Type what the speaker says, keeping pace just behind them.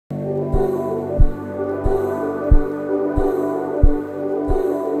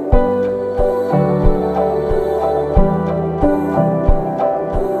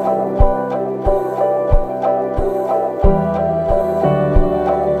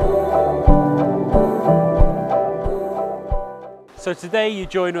So today you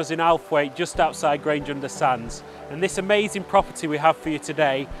join us in Alfway, just outside Grange-under-Sands, and this amazing property we have for you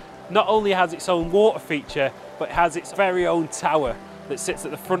today not only has its own water feature, but it has its very own tower that sits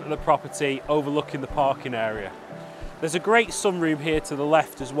at the front of the property overlooking the parking area. There's a great sunroom here to the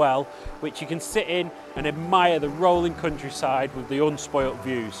left as well, which you can sit in and admire the rolling countryside with the unspoilt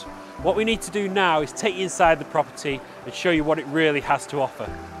views. What we need to do now is take you inside the property and show you what it really has to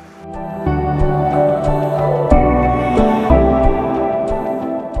offer.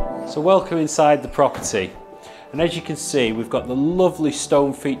 So welcome inside the property, and as you can see we've got the lovely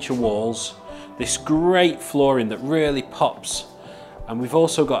stone feature walls, this great flooring that really pops, and we've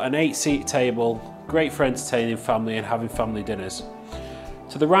also got an 8-seat table, great for entertaining family and having family dinners.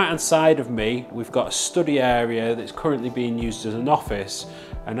 To the right hand side of me we've got a study area that's currently being used as an office,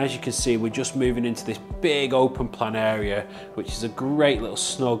 and as you can see we're just moving into this big open plan area which is a great little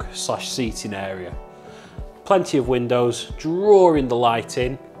snug / seating area. Plenty of windows, drawing the light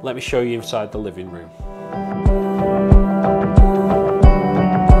in. Let me show you inside the living room.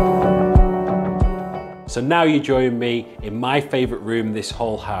 So now you join me in my favourite room in this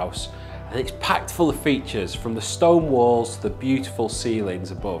whole house, and it's packed full of features from the stone walls to the beautiful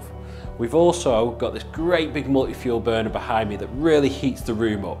ceilings above. We've also got this great big multi-fuel burner behind me that really heats the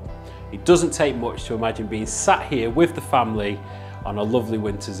room up. It doesn't take much to imagine being sat here with the family on a lovely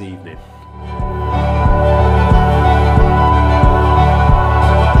winter's evening.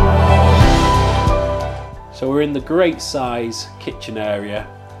 So we're in the great size kitchen area,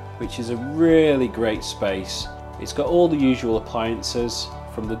 which is a really great space. It's got all the usual appliances,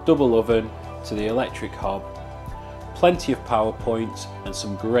 from the double oven to the electric hob, plenty of power points and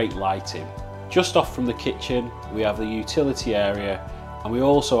some great lighting. Just off from the kitchen we have the utility area, and we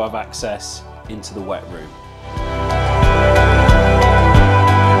also have access into the wet room.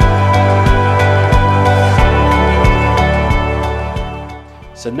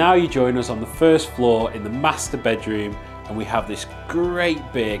 So now you join us on the first floor in the master bedroom, and we have this great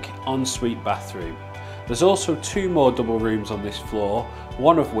big ensuite bathroom. There's also 2 more double rooms on this floor,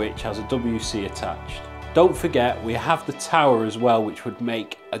 one of which has a WC attached. Don't forget we have the tower as well, which would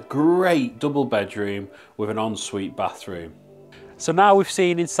make a great double bedroom with an ensuite bathroom. So now we've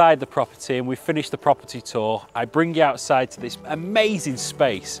seen inside the property and we've finished the property tour, I bring you outside to this amazing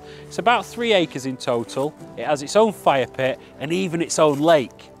space. It's about 3 acres in total. It has its own fire pit and even its own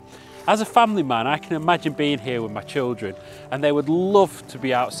lake. As a family man, I can imagine being here with my children, and they would love to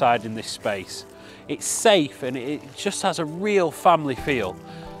be outside in this space. It's safe and it just has a real family feel.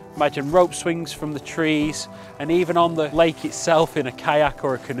 Imagine rope swings from the trees, and even on the lake itself in a kayak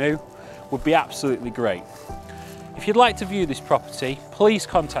or a canoe would be absolutely great. If you'd like to view this property, please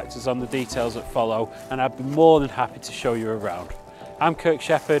contact us on the details that follow, and I'd be more than happy to show you around. I'm Kirk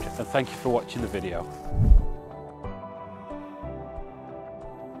Shepherd, and thank you for watching the video.